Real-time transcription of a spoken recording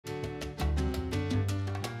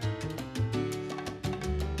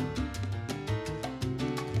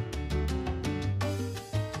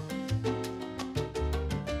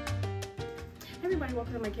everybody,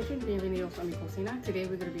 welcome to my kitchen. Bienvenidos a mi cocina. Today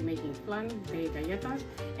we're going to be making flan de galletas,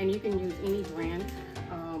 and you can use any brand.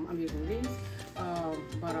 I'm using these,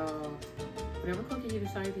 but whatever cookie you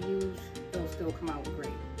decide to use, it'll still come out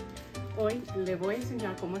great. Hoy le voy a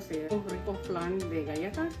enseñar cómo hacer un rico flan de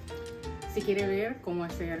galletas. Si quiere ver cómo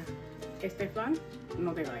hacer este flan,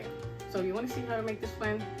 no te vayas. So if you want to see how to make this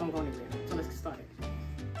flan, don't go anywhere. So let's get started.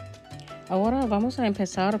 Ahora vamos a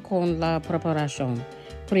empezar con la preparación.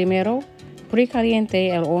 Primero,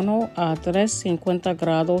 precaliente el horno a 350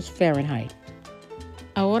 grados Fahrenheit.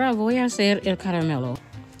 Ahora voy a hacer el caramelo.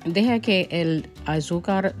 Deja que el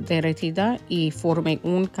azúcar derretida y forme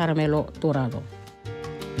un caramelo dorado.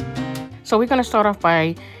 So we're going to start off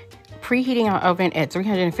by preheating our oven at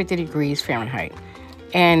 350 degrees Fahrenheit.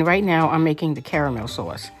 And right now I'm making the caramel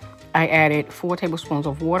sauce. I added 4 tablespoons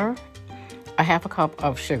of water, a half a cup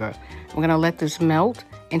of sugar. We're going to let this melt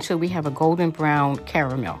until we have a golden brown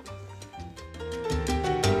caramel.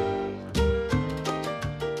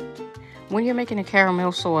 When you're making a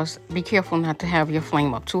caramel sauce, be careful not to have your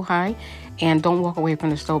flame up too high, and don't walk away from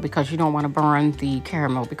the stove because you don't want to burn the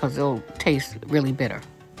caramel because it'll taste really bitter.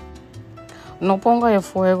 No ponga el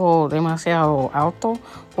fuego demasiado alto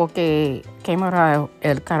porque quemará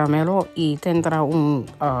el caramelo y tendrá un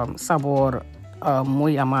sabor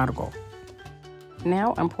muy amargo.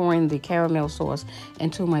 Now I'm pouring the caramel sauce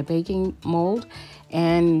into my baking mold,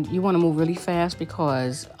 and you want to move really fast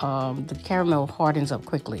because the caramel hardens up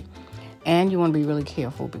quickly. And you want to be really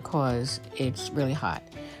careful because it's really hot.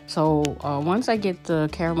 So once I get the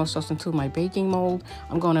caramel sauce into my baking mold,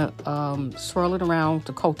 I'm going to swirl it around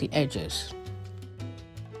to coat the edges.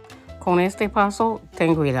 Con este paso,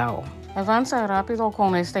 ten cuidado. Avanza rápido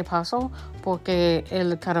con este paso porque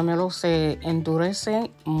el caramelo se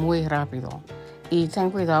endurece muy rápido. Y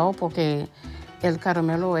ten cuidado porque el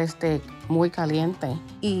caramelo esté muy caliente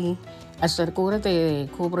y asegúrate de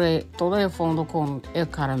cubrir todo el fondo con el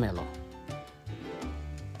caramelo.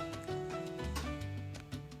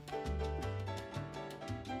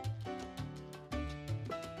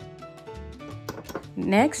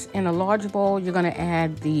 Next, in a large bowl, you're going to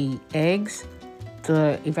add the eggs,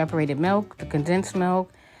 the evaporated milk, the condensed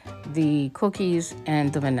milk, the cookies,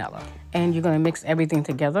 and the vanilla. And you're going to mix everything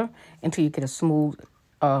together until you get a smooth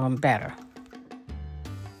batter.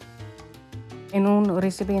 En un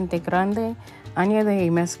recipiente grande, añade y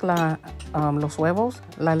mezcla los huevos,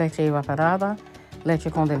 la leche evaporada, leche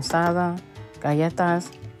condensada, galletas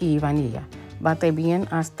y vanilla. Bate bien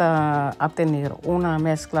hasta obtener una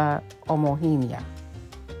mezcla homogénea.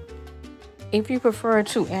 If you prefer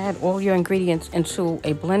to add all your ingredients into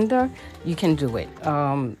a blender, you can do it.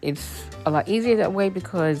 It's a lot easier that way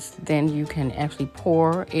because then you can actually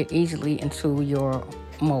pour it easily into your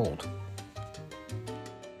mold.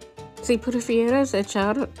 Si prefieres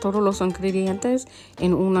echar todos los ingredientes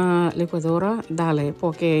en una licuadora, dale,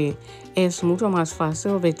 porque es mucho más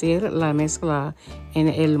fácil meter la mezcla en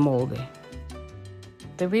el molde.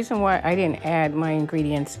 The reason why I didn't add my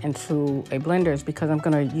ingredients into a blender is because I'm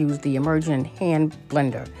going to use the immersion hand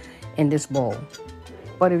blender in this bowl.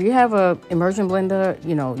 But if you have a immersion blender,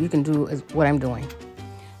 you can do what I'm doing.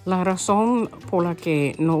 La razón por la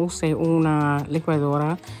que no use una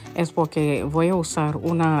licuadora es porque voy a usar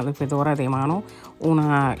una licuadora de mano,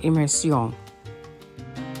 una immersión.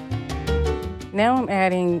 Now I'm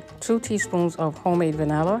adding 2 teaspoons of homemade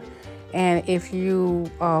vanilla. And if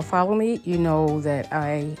you follow me, you know that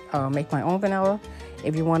I make my own vanilla.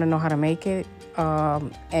 If you want to know how to make it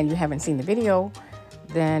and you haven't seen the video,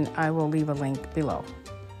 then I will leave a link below.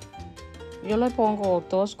 Yo le pongo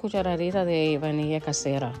 2 cucharaditas de vanilla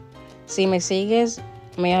casera. Si me sigues,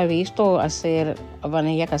 me has visto hacer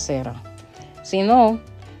vanilla casera. Si no,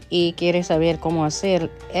 y quieres saber cómo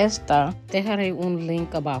hacer esta, dejaré un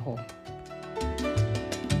link abajo.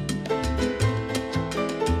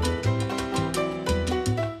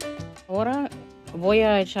 Ahora voy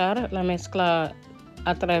a echar la mezcla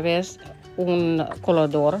a través de un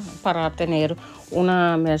colador para obtener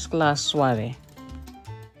una mezcla suave.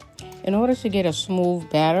 In order to get a smooth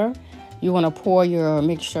batter, you want to pour your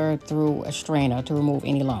mixture through a strainer to remove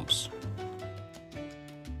any lumps.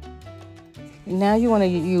 Now you want to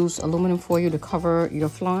use aluminum foil to cover your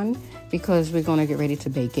flan because we're going to get ready to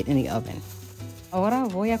bake it in the oven. Ahora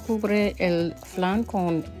voy a cubrir el flan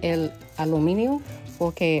con el aluminio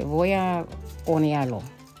porque voy a hornearlo.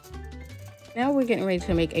 Now we're getting ready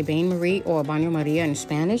to make a bain-marie or baño maria in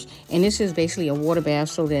Spanish, and this is basically a water bath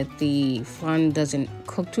so that the flan doesn't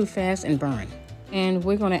cook too fast and burn. And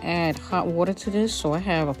we're going to add hot water to this, so I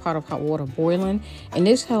have a pot of hot water boiling, and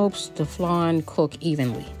this helps the flan cook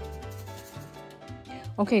evenly.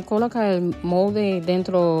 Ok, coloca el molde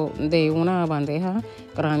dentro de una bandeja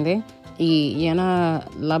grande y llena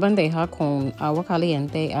la bandeja con agua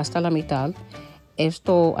caliente hasta la mitad.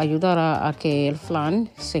 Esto ayudará a que el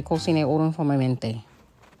flan se cocine uniformemente.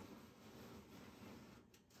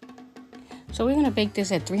 So we're going to bake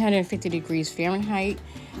this at 350 degrees Fahrenheit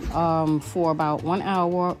for about 1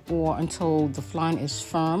 hour or until the flan is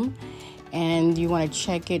firm. And you want to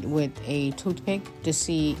check it with a toothpick to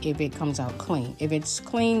see if it comes out clean. If it's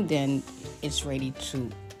clean, then it's ready to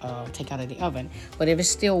take out of the oven. But if it's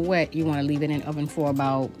still wet, you want to leave it in the oven for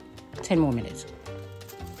about 10 more minutes.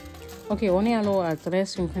 Ok, hornealo a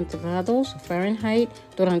 350 grados Fahrenheit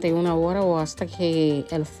durante 1 hora o hasta que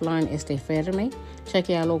el flan esté firme.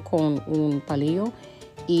 Chequealo con un palillo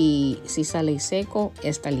y si sale seco,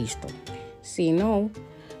 está listo. Si no,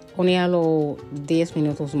 hornealo 10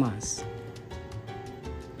 minutos más.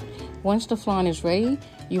 Once the flan is ready,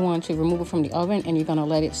 you want to remove it from the oven and you're going to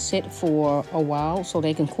let it sit for a while so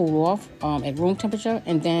they can cool off at room temperature,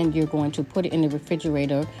 and then you're going to put it in the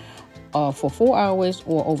refrigerator for 4 hours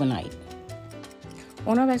or overnight.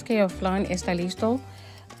 Una vez que el flan está listo,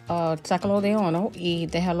 sácalo de horno y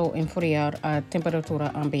déjalo enfriar a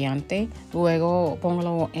temperatura ambiente. Luego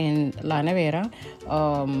póngalo en la nevera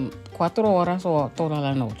 4 horas o toda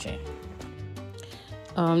la noche.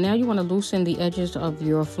 Now you want to loosen the edges of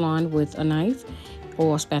your flan with a knife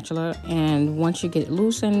or a spatula, and once you get it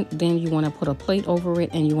loosened, then you want to put a plate over it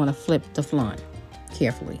and you want to flip the flan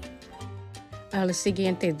carefully. Al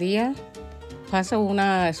siguiente día, pasa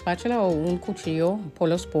una espátula o un cuchillo por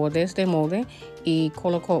los bordes del molde y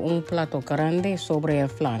coloca un plato grande sobre el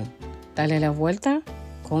flan. Dale la vuelta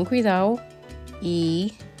con cuidado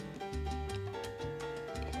y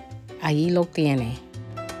ahí lo tiene.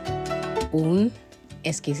 Un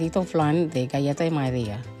exquisito flan de Galletas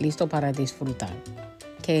María, listo para disfrutar.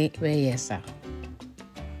 ¡Qué belleza!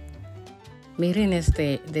 Miren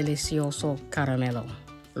este delicioso caramelo.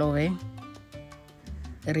 ¿Lo ve?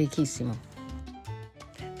 Riquísimo.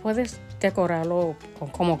 Puedes decorarlo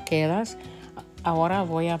como quieras. Ahora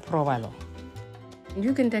voy a probarlo.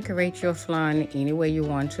 You can decorate your flan any way you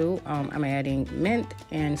want to. I'm adding mint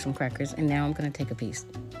and some crackers, and now I'm going to take a piece.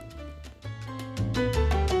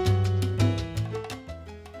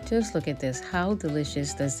 Just look at this. How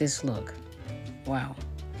delicious does this look? Wow.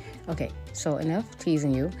 Okay, so enough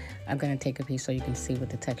teasing you. I'm going to take a piece so you can see what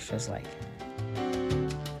the texture is like.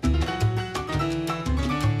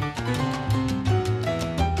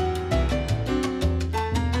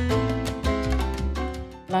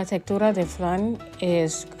 La textura de flan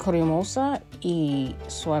es cremosa y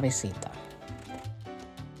suavecita.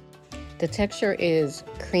 The texture is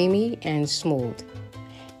creamy and smooth.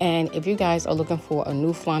 And if you guys are looking for a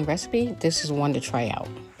new flan recipe, this is one to try out.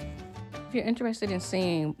 If you're interested in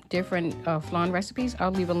seeing different flan recipes,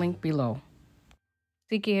 I'll leave a link below.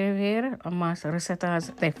 Si quieres ver más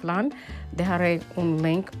recetas de flan, dejaré un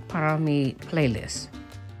link para mi playlist.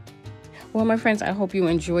 Well, my friends, I hope you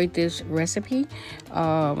enjoyed this recipe.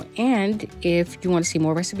 And if you want to see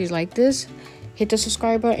more recipes like this, hit the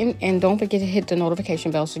subscribe button and don't forget to hit the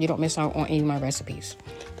notification bell so you don't miss out on any of my recipes.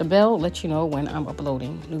 The bell lets you know when I'm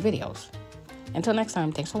uploading new videos. Until next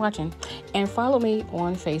time, thanks for watching. And follow me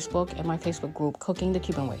on Facebook and my Facebook group, Cooking the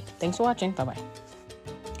Cuban Way. Thanks for watching. Bye-bye.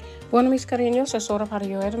 Bueno, mis cariños, es hora para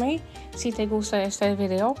yo irme. Si te gusta este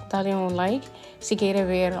video, dale un like. Si quieres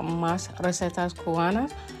ver más recetas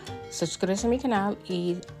cubanas, suscríbete a mi canal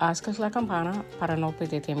y haz la campana para no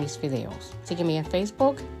perderte mis videos. Sígueme en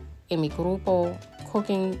Facebook, en mi grupo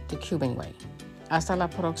Cooking the Cuban Way. Hasta la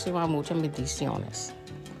próxima, muchas bendiciones.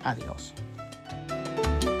 Adiós.